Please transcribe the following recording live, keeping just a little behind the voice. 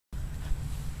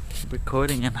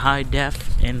Recording in high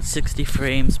def in 60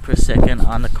 frames per second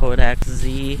on the Kodak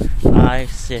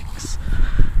Zi6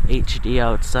 HD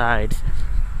outside.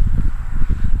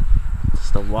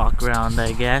 Just a walk around,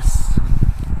 I guess.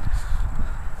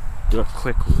 Do a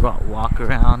quick walk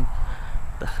around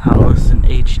the house in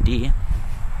HD.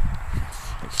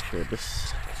 Make sure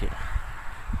this, yeah.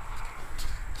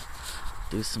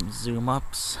 Do some zoom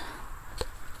ups.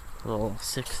 A little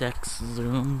 6x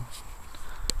zoom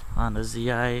on the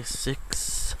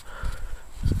Zi6.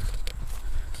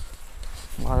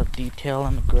 A lot of detail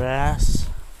on the grass.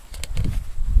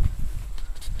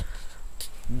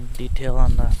 Detail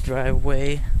on the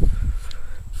driveway.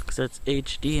 Because it's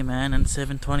HD, man, and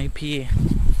 720p.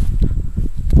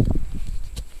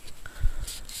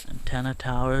 Antenna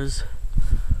towers.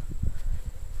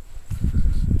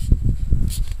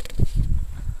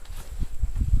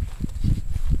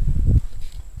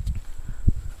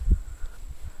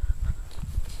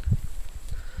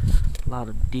 A lot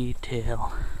of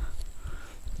detail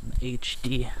in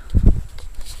HD.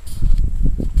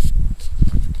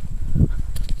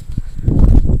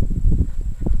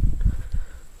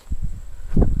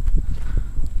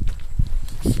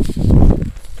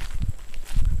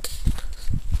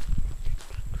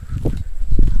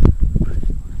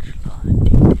 Pretty much a lot of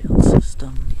detailed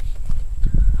system.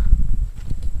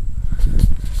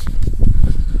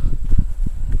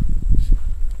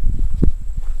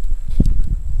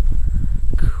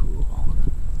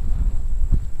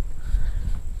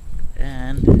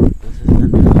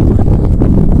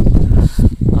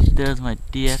 There's my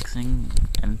DXing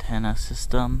antenna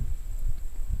system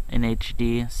in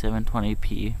HD,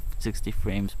 720p, 60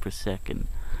 frames per second.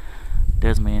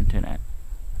 There's my internet.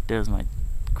 There's my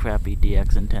crappy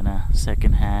DX antenna,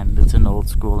 second hand. It's an old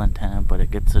school antenna, but it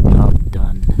gets the job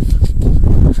done.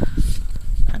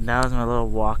 And that was my little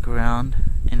walk around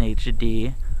in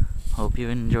HD. Hope you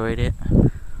enjoyed it,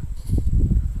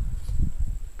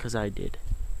 'cause I did,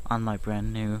 on my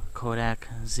brand new Kodak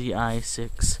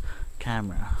Zi6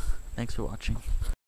 camera. Thanks for watching.